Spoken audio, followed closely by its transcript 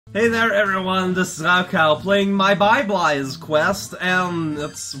Hey there everyone, this is Raukau playing my Bybly's quest, and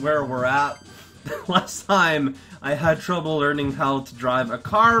that's where we're at. Last time I had trouble learning how to drive a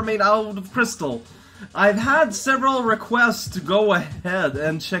car made out of crystal. I've had several requests to go ahead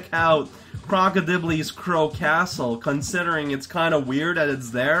and check out Crocodibli's Crow Castle, considering it's kind of weird that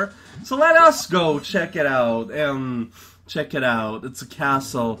it's there. So let us go check it out, and check it out. It's a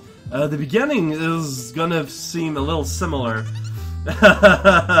castle. The beginning is gonna seem a little similar. Oh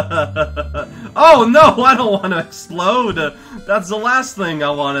no, I don't want to explode! That's the last thing I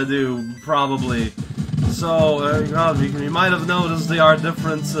want to do, probably. So, you might have noticed there are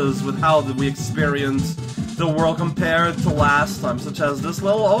differences with how we experience the world compared to last time, such as this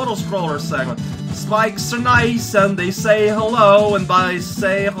little auto-scroller segment. Spikes are nice, and they say hello, and by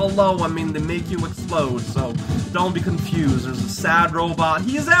say hello, I mean they make you explode, so don't be confused. There's a sad robot.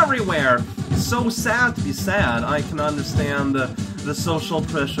 He is everywhere! It's so sad to be sad. I can understand the social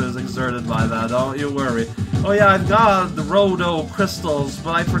pressures exerted by that, don't you worry. Oh yeah, I've got the Roto crystals,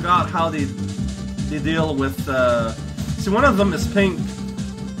 but I forgot how they deal with, see, one of them is pink.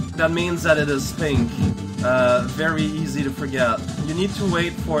 That means that it is pink. Very easy to forget. You need to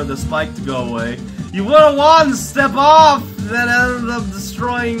wait for the spike to go away. You would've one step off, that ended up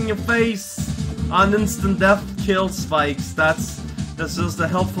destroying your face on instant death kill spikes. That's just a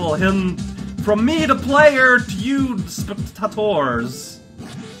helpful hint from me, the player, to you, the spectators.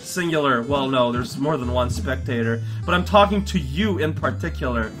 Singular. Well, no, there's more than one spectator, but I'm talking to you in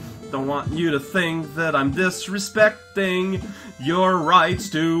particular. Don't want you to think that I'm disrespecting your rights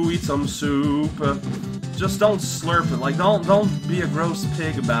to eat some soup. Just don't slurp it. Like, don't be a gross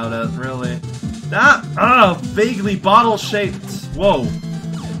pig about it, really. That, vaguely bottle-shaped, whoa,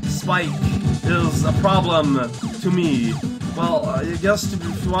 spike is a problem to me. Well, I guess if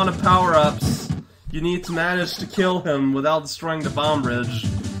you want power-ups, you need to manage to kill him without destroying the bomb bridge.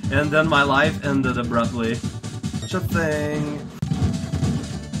 And then my life ended abruptly. Such a thing.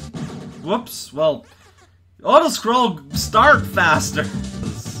 Whoops, well, auto-scroll start faster!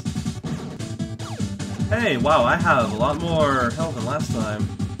 Hey, wow, I have a lot more health than last time.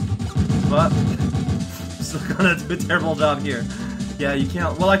 But, still gonna do a terrible job here. Yeah, you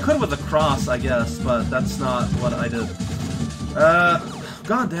can't, well, I could with a cross, I guess, but that's not what I did.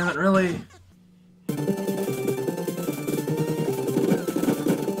 God damn it, really?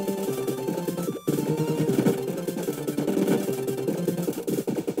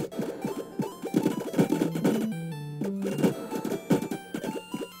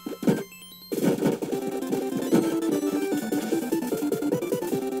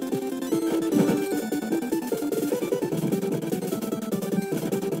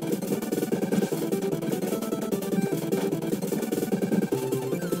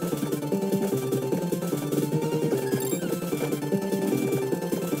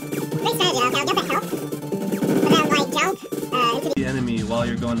 The enemy while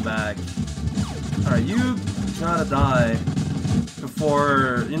you're going back. Alright, you gotta die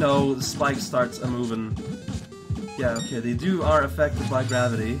before, you know, the spike starts a-moving. Yeah, okay, they are affected by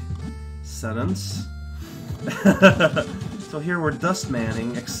gravity. Sentence. So here we're dust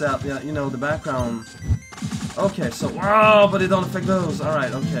manning, except, yeah, you know, the background. Okay, so, wow, but they don't affect those.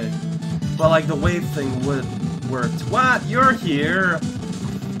 Alright, okay. But, like, the wave thing would work. What? You're here!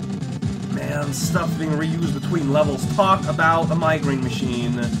 Man, stuff being reused between levels. Talk about a migraine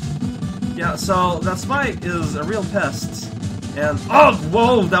machine. Yeah, so that spike is a real pest. And, oh,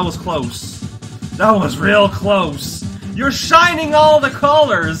 whoa, that was close. That was real close. You're shining all the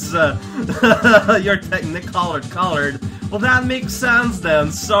colors. You're colored. Well, that makes sense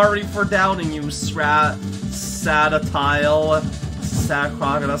then. Sorry for doubting you, Sadatile. Sad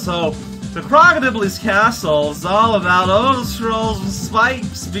crocodile. So, the Crocodibli's Castle is all about auto-scrolls with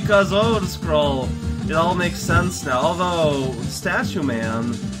spikes, because auto-scroll. It all makes sense now. Although, Statue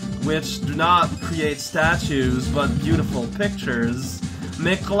Man, which do not create statues, but beautiful pictures,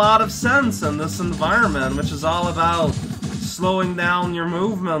 make a lot of sense in this environment, which is all about slowing down your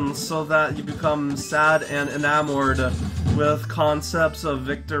movements so that you become sad and enamored with concepts of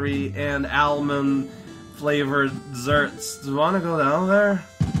victory and almond-flavored desserts. Do you want to go down there?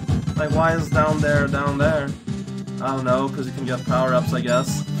 Like, why is down there? I don't know, because you can get power-ups, I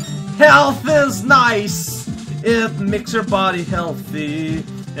guess. Health is nice! It makes your body healthy,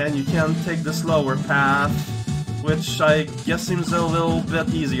 and you can take the slower path, which I guess seems a little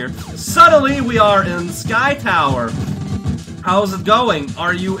bit easier. Suddenly, we are in Sky Tower. How's it going?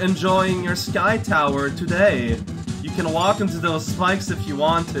 Are you enjoying your Sky Tower today? You can walk into those spikes if you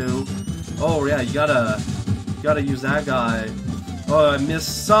want to. Oh yeah, you gotta use that guy. Oh, I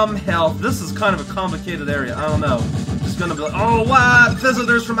missed some health. This is kind of a complicated area. I don't know. just gonna be like, oh, what?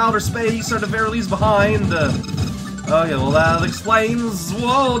 Visitors from outer space are the very least behind. Okay, well, that explains,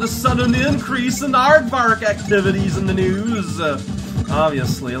 whoa, the sudden increase in aardvark activities in the news.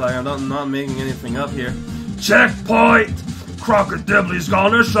 Obviously, like, I'm not making anything up here. Checkpoint! Crocodibli's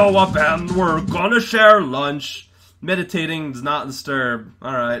gonna show up and we're gonna share lunch. Meditating does not disturb.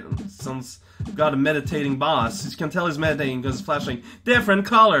 Alright, sounds... Got a meditating boss. You can tell he's meditating because it's flashing different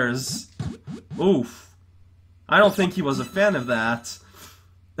colors. Oof. I don't think he was a fan of that.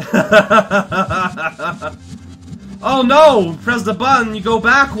 Oh no! Press the button, you go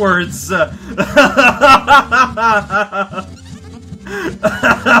backwards!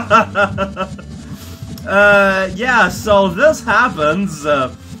 Yeah, so this happens.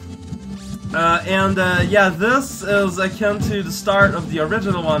 Yeah, this is akin to the start of the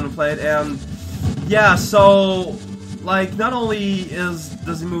original one we played, and yeah, so, like, not only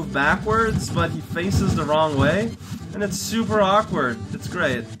does he move backwards, but he faces the wrong way, and it's super awkward. It's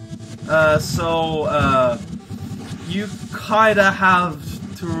great. You kinda have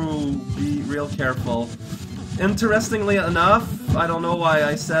to be real careful. Interestingly enough, I don't know why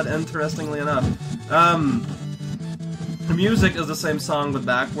I said interestingly enough, the music is the same song but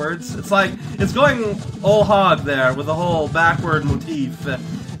backwards. It's like, it's going all hog there with the whole backward motif.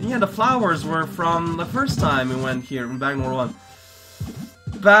 And yeah, the flowers were from the first time we went here, from back in World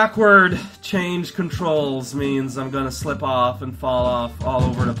 1. Backward change controls means I'm gonna slip off and fall off all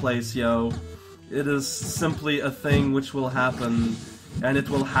over the place, yo. It is simply a thing which will happen, and it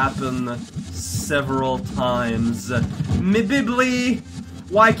will happen several times. Mibibli!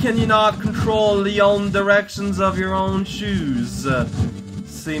 Why can you not control the own directions of your own shoes?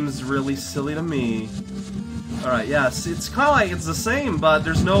 Seems really silly to me. Alright, yes, it's kind of like it's the same, but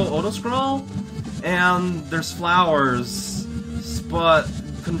there's no auto-scroll, and there's flowers, but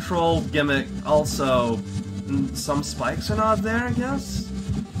control gimmick also. And some spikes are not there, I guess?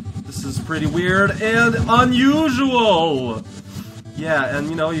 This is pretty weird and unusual! Yeah, and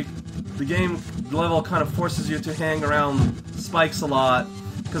you know, the game level kind of forces you to hang around spikes a lot.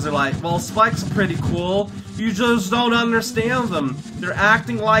 Because they're like, well, spikes are pretty cool, you just don't understand them. They're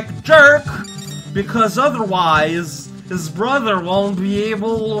acting like a jerk, because otherwise, his brother won't be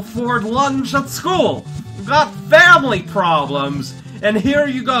able to afford lunch at school. You've got family problems, and here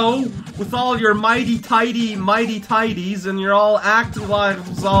you go, with all your mighty tidies, and you're all acting like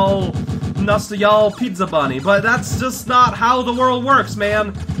it's all y'all pizza bunny. But that's just not how the world works,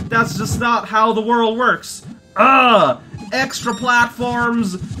 man. That's just not how the world works. Extra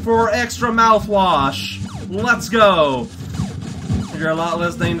platforms for extra mouthwash. Let's go. You're a lot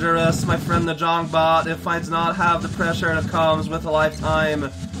less dangerous, my friend the Jongbot, if I do not have the pressure that comes with a lifetime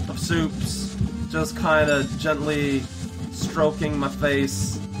of soups. Just kinda gently stroking my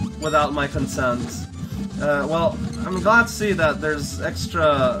face without my consent. Well, I'm glad to see that there's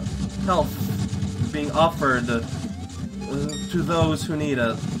extra health being offered to those who need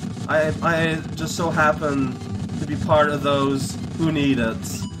it. I just so happen to be part of those who need it.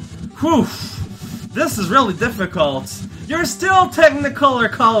 Whew! This is really difficult. You're still Technicolor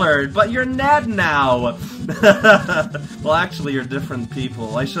colored, but you're Ned now. Well, actually, you're different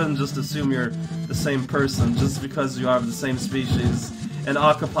people. I shouldn't just assume you're the same person just because you are of the same species and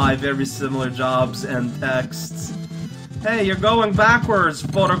occupy very similar jobs and texts. Hey, you're going backwards,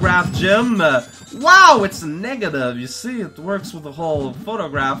 Photograph Jim. Wow, it's a negative. You see, it works with the whole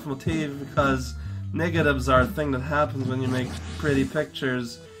photograph motif because negatives are a thing that happens when you make pretty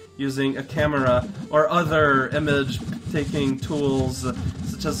pictures using a camera or other image-taking tools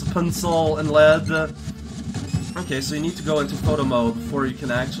such as pencil and lead. Okay, so you need to go into photo mode before you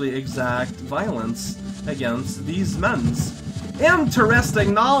can actually exact violence against these men.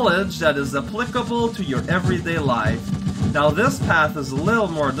 Interesting knowledge that is applicable to your everyday life. Now this path is a little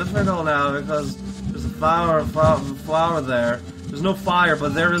more difficult now because there's a flower there. There's no fire,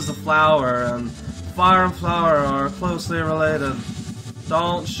 but there is a flower, and fire and flower are closely related.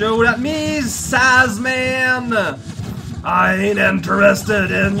 Don't shoot at me, Sazman! I ain't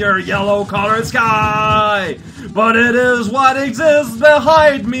interested in your yellow-colored sky, but it is what exists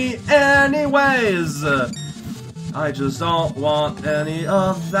behind me anyways. I just don't want any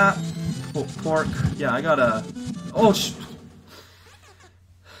of that pork. Yeah, I gotta... Oh,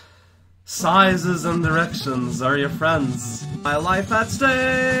 sizes and directions are your friends. My life at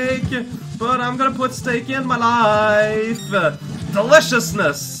stake, but I'm gonna put stake in my life.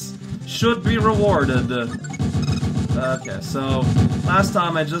 Deliciousness should be rewarded. Okay, so last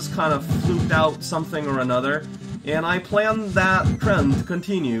time I just kind of fluked out something or another, and I plan that trend to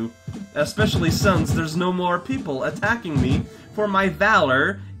continue, especially since there's no more people attacking me for my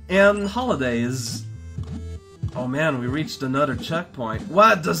valor and holidays. Oh man, we reached another checkpoint.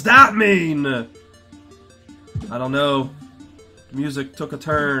 What does that mean? I don't know. The music took a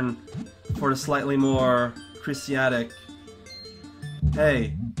turn for the slightly more Christiatic.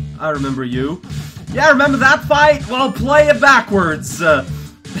 Hey, I remember you. Yeah, remember that fight? Well, play it backwards. Oh,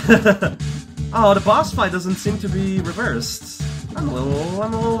 the boss fight doesn't seem to be reversed. I'm a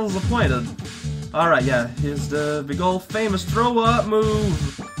little disappointed. Alright, yeah, here's the big old famous throw-up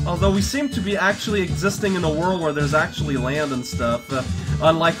move. Although we seem to be actually existing in a world where there's actually land and stuff,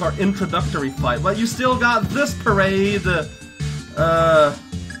 unlike our introductory fight. But you still got this parade.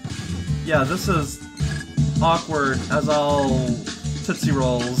 Yeah, this is awkward, as all Tootsie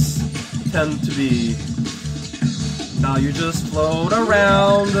Rolls tend to be. Now you just float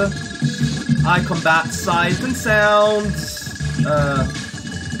around. I combat sight and sounds.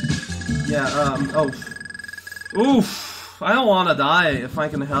 Oh. Oof. I don't want to die if I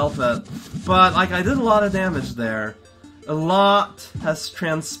can help it. But, like, I did a lot of damage there. A lot has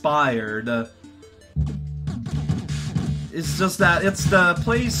transpired. It's just that it's the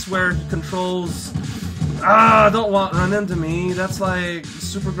place where he controls... Ah, don't run into me. That's, like, a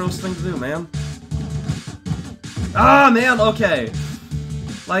super gross thing to do, man. Ah, man, okay.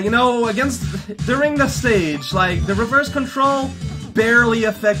 Like, you know, during the stage, like, the reverse control barely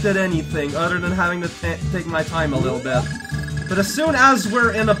affected anything other than having to take my time a little bit. But as soon as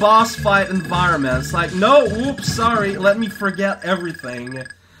we're in a boss fight environment, it's like, no, whoops, sorry, let me forget everything.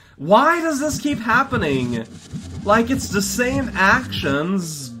 Why does this keep happening? Like, it's the same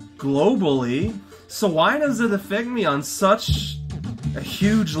actions globally, so why does it affect me on such a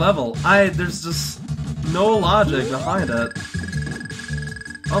huge level? There's just no logic behind it.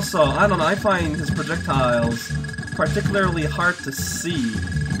 Also, I don't know, I find his projectiles particularly hard to see.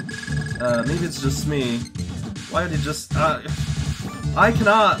 Maybe it's just me. Why did he just... I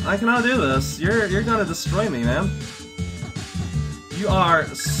cannot do this. You're gonna destroy me, man. You are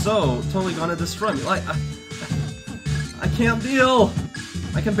so totally gonna destroy me. Like, I can't deal.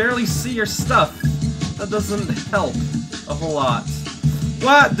 I can barely see your stuff. That doesn't help a whole lot.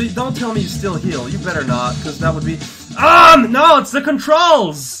 What? Don't tell me you still heal. You better not, because that would be... No, it's the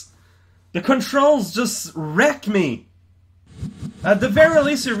controls! The controls just wreck me. At the very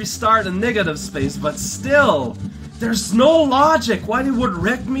least, you restart in negative space, but still, there's no logic why they would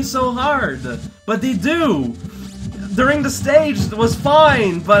wreck me so hard. But they do. During the stage, it was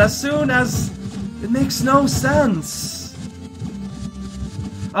fine, but as soon as... It makes no sense.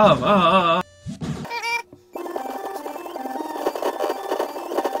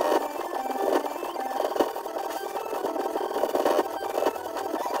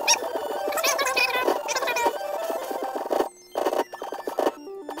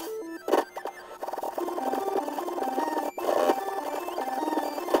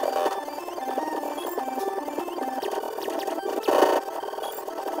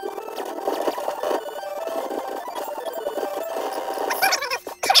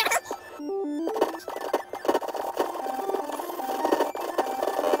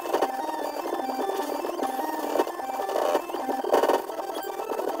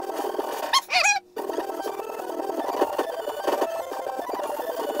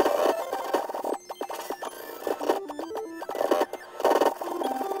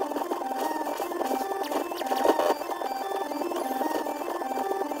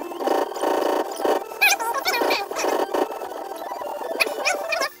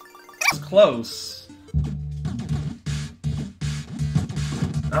 Close.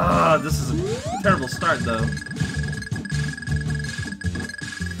 This is a terrible start, though.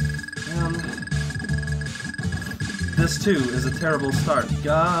 This, too, is a terrible start.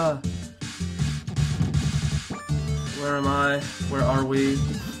 Gah! Where am I? Where are we?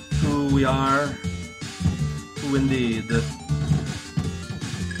 Who we are? Who indeed?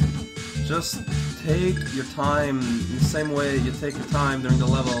 Just take your time in the same way you take your time during the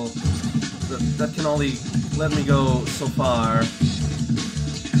level. That can only let me go so far.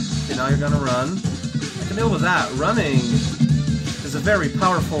 Okay, now you're gonna run. I can deal with that. Running is a very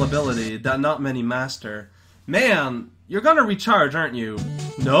powerful ability that not many master. Man, you're gonna recharge, aren't you?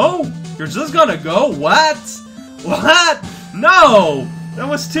 No? You're just gonna go? What? What? No! That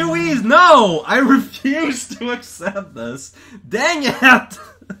was too easy. No! I refuse to accept this. Dang it!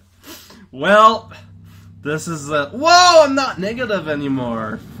 Well... This is whoa! I'm not negative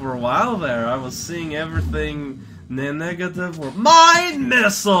anymore. For a while there, I was seeing everything negative. Mind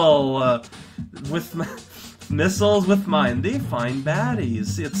missile! Missiles with mine. They find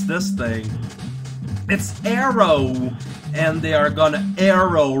baddies. It's this thing. It's arrow! And they are gonna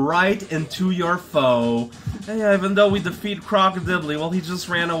arrow right into your foe. Yeah, even though we defeat yrellitrA, well, he just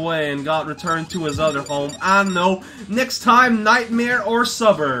ran away and got returned to his other home. I know. Next time, nightmare or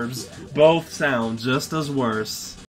suburbs. Both sound just as worse.